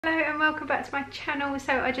Hello and welcome back to my channel.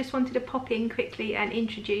 So I just wanted to pop in quickly and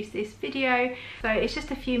introduce this video. So it's just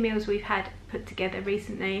a few meals we've had put together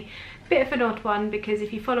recently. Bit of an odd one because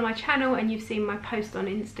if you follow my channel and you've seen my post on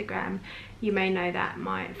Instagram, you may know that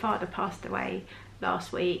my father passed away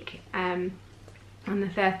last week on the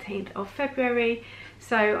 13th of February.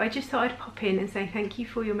 So I just thought I'd pop in and say thank you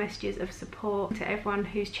for your messages of support to everyone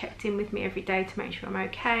who's checked in with me every day to make sure I'm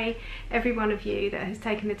okay. Every one of you that has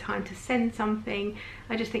taken the time to send something.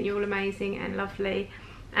 I just think you're all amazing and lovely.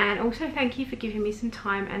 And also thank you for giving me some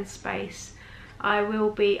time and space. I will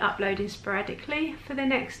be uploading sporadically for the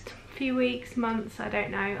next few weeks, months, I don't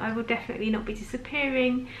know. I will definitely not be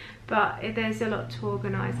disappearing, but there's a lot to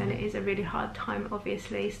organise and it is a really hard time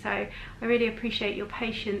obviously, so I really appreciate your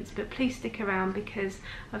patience, but please stick around because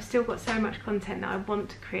I've still got so much content that I want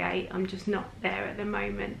to create. I'm just not there at the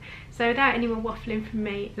moment. So without any more waffling from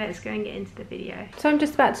me, let's go and get into the video. So I'm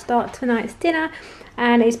just about to start tonight's dinner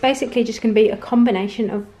and it's basically just going to be a combination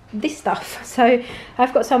of this stuff. So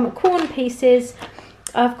I've got some corn pieces,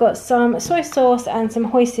 I've got some soy sauce and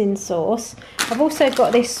some hoisin sauce. I've also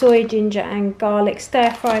got this soy, ginger and garlic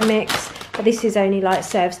stir fry mix, but this is only like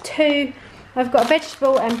serves two. I've got a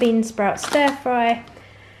vegetable and bean sprout stir fry,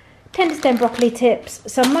 tender stem broccoli tips,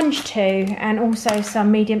 some munch too, and also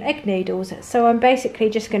some medium egg noodles. So I'm basically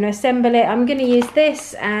just going to assemble it. I'm going to use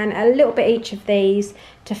this and a little bit each of these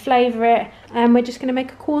to flavour it, and we're just going to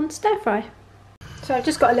make a corn stir fry. So I've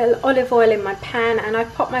just got a little olive oil in my pan and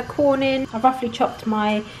I've popped my corn in. I've roughly chopped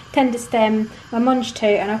my tender stem, my munch too,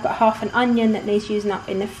 and I've got half an onion that needs using up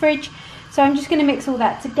in the fridge. So I'm just going to mix all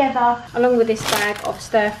that together along with this bag of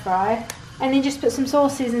stir fry, and then just put some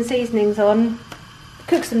sauces and seasonings on,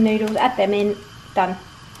 cook some noodles, add them in, done.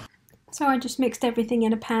 So I just mixed everything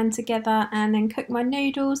in a pan together and then cooked my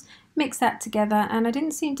noodles, mixed that together, and I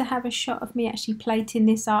didn't seem to have a shot of me actually plating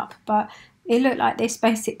this up, but it looked like this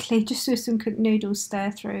basically, just with some cooked noodles stir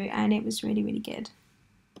through, and it was really good.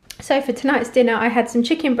 So for tonight's dinner I had some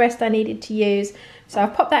chicken breast I needed to use, so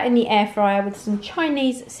I've popped that in the air fryer with some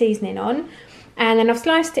Chinese seasoning on, and then I've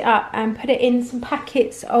sliced it up and put it in some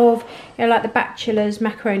packets of, you know, like the Bachelor's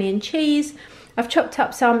macaroni and cheese. I've chopped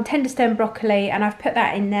up some tender stem broccoli and I've put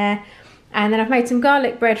that in there, and then I've made some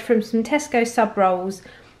garlic bread from some Tesco sub rolls,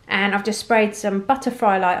 and I've just sprayed some butter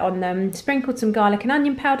fry light on them, sprinkled some garlic and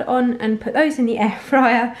onion powder on, and put those in the air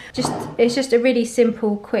fryer. It's just a really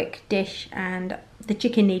simple, quick dish, and the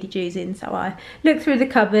chicken needed using, so I looked through the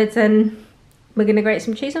cupboards and we're going to grate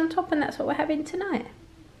some cheese on top, and that's what we're having tonight.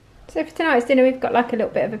 So for tonight's dinner we've got like a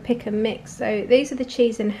little bit of a pick and mix. So these are the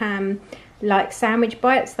cheese and ham like sandwich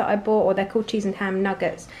bites that I bought, or they're called cheese and ham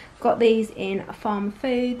nuggets. I've got these in Farm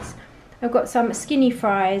Foods. I've got some skinny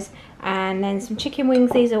fries and then some chicken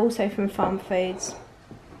wings. These are also from Farm Foods.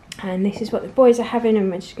 And this is what the boys are having,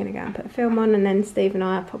 and we're just going to go and put a film on, and then Steve and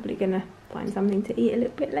I are probably going to find something to eat a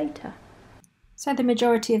little bit later. So the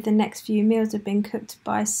majority of the next few meals have been cooked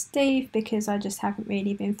by Steve because I just haven't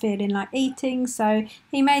really been feeling like eating. So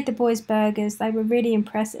he made the boys burgers. They were really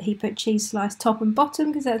impressed that he put cheese slice top and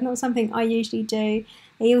bottom because that's not something I usually do.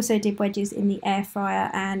 He also did wedges in the air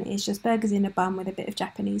fryer, and it's just burgers in a bun with a bit of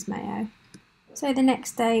Japanese mayo. So the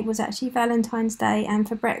next day was actually Valentine's Day, and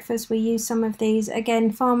for breakfast we used some of these,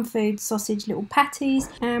 again, Farm Foods sausage little patties,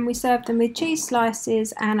 and we served them with cheese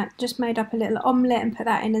slices, and I just made up a little omelette and put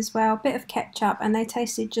that in as well, bit of ketchup, and they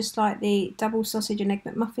tasted just like the double sausage and egg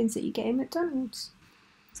McMuffins that you get in McDonald's.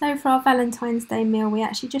 So for our Valentine's Day meal we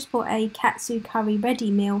actually just bought a katsu curry ready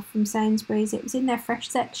meal from Sainsbury's. It was in their fresh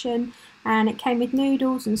section and it came with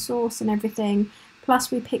noodles and sauce and everything. Plus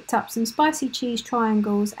we picked up some spicy cheese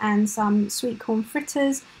triangles and some sweet corn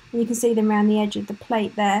fritters, and you can see them around the edge of the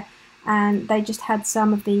plate there, and they just had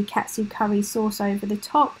some of the katsu curry sauce over the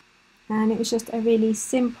top, and it was just a really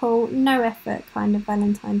simple, no effort kind of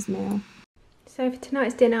Valentine's meal. So for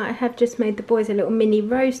tonight's dinner I have just made the boys a little mini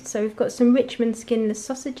roast. So we've got some Richmond skinless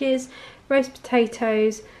sausages, roast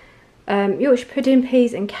potatoes, Yorkshire pudding,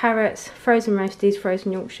 peas and carrots, frozen roasties,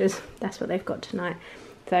 frozen Yorkshires. That's what they've got tonight.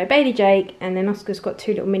 So Bailey Jake, and then Oscar's got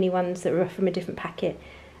two little mini ones that were from a different packet,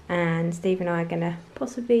 and Steve and I are going to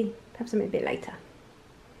possibly have something a bit later.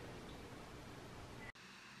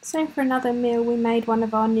 So for another meal we made one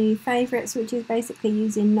of our new favourites, which is basically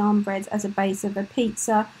using naan bread as a base of a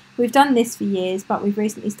pizza. We've done this for years, but we've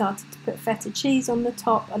recently started to put feta cheese on the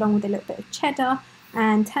top along with a little bit of cheddar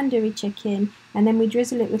and tandoori chicken, and then we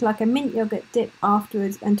drizzle it with like a mint yogurt dip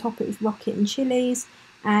afterwards and top it with rocket and chilies.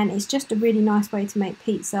 And it's just a really nice way to make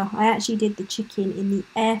pizza. I actually did the chicken in the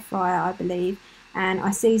air fryer, I believe, and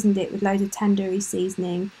I seasoned it with loads of tandoori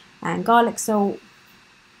seasoning and garlic salt,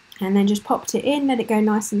 and then just popped it in, let it go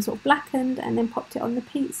nice and sort of blackened, and then popped it on the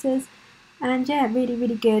pizzas. And yeah, really,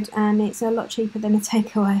 really good, and it's a lot cheaper than a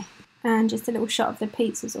takeaway. And just a little shot of the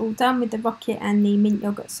pizzas all done with the rocket and the mint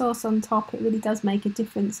yogurt sauce on top. It really does make a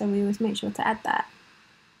difference, so we always make sure to add that.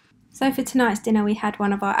 So for tonight's dinner we had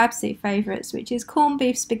one of our absolute favourites, which is corned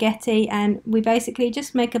beef spaghetti, and we basically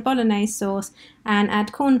just make a bolognese sauce and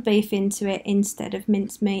add corned beef into it instead of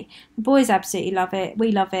mincemeat. The boys absolutely love it,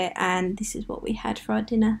 we love it, and this is what we had for our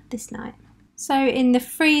dinner this night. So in the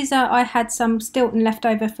freezer I had some Stilton left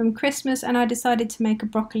over from Christmas, and I decided to make a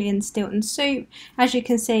broccoli and Stilton soup. As you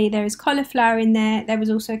can see, there is cauliflower in there, there was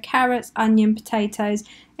also carrots, onion, potatoes,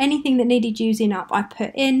 anything that needed using up I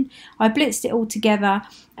put in. I blitzed it all together,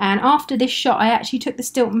 and after this shot I actually took the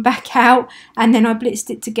Stilton back out and then I blitzed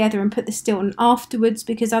it together and put the Stilton afterwards,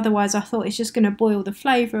 because otherwise I thought it's just going to boil the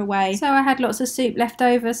flavour away. So I had lots of soup left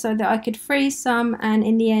over so that I could freeze some, and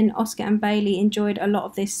in the end Oscar and Bailey enjoyed a lot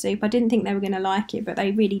of this soup. I didn't think they were going to like it, but they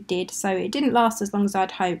really did, so it didn't last as long as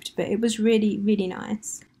I'd hoped, but it was really, really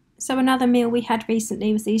nice. So another meal we had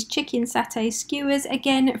recently was these chicken satay skewers,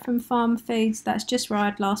 again from Farm Foods. That's just where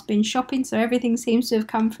I'd last been shopping, so everything seems to have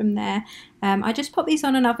come from there. I just popped these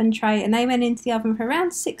on an oven tray and they went into the oven for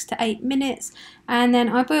around 6 to 8 minutes, and then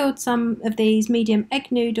I boiled some of these medium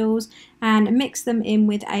egg noodles and mixed them in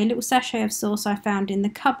with a little sachet of sauce I found in the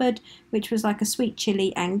cupboard, which was like a sweet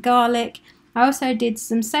chilli and garlic. I also did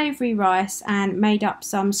some savoury rice and made up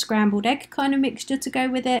some scrambled egg kind of mixture to go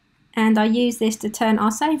with it. And I used this to turn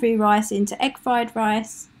our savoury rice into egg fried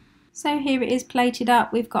rice. So here it is plated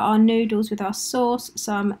up. We've got our noodles with our sauce,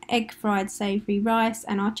 some egg fried savoury rice,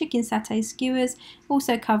 and our chicken satay skewers,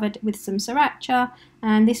 also covered with some sriracha,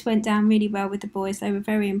 and this went down really well with the boys. They were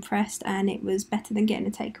very impressed, and it was better than getting a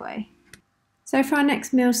takeaway. So for our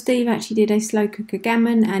next meal, Steve actually did a slow cooker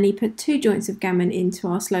gammon, and he put 2 joints of gammon into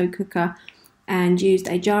our slow cooker and used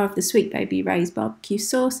a jar of the Sweet Baby Ray's barbecue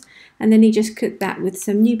sauce, and then he just cooked that with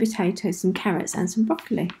some new potatoes, some carrots and some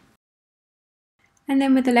broccoli. And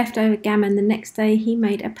then with the leftover gammon the next day he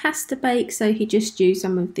made a pasta bake, so he just used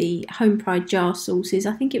some of the home pride jar sauces.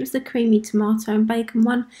 I think it was the creamy tomato and bacon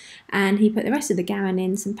one, and he put the rest of the gammon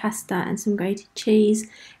in, some pasta and some grated cheese.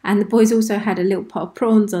 And the boys also had a little pot of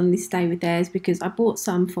prawns on this day with theirs, because I bought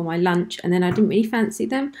some for my lunch and then I didn't really fancy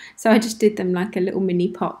them, so I just did them like a little mini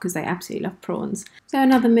pot because they absolutely love prawns. So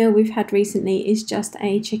another meal we've had recently is just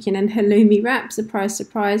a chicken and halloumi wrap. Surprise,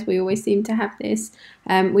 surprise, we always seem to have this.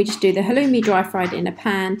 We just do the halloumi dry fried in a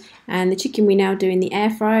pan, and the chicken we now do in the air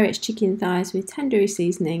fryer. It's chicken thighs with tandoori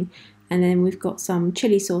seasoning, and then we've got some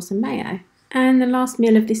chilli sauce and mayo. And the last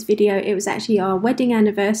meal of this video, it was actually our wedding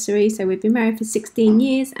anniversary, so we've been married for 16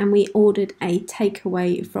 years, and we ordered a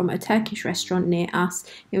takeaway from a Turkish restaurant near us.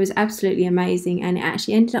 It was absolutely amazing, and it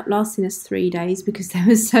actually ended up lasting us 3 days because there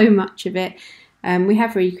was so much of it. We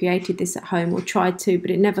have recreated this at home, or tried to,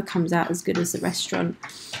 but it never comes out as good as the restaurant.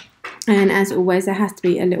 And as always, there has to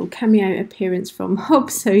be a little cameo appearance from Hob,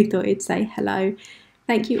 so he thought he'd say hello.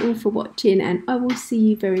 Thank you all for watching, and I will see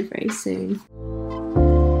you very, very soon.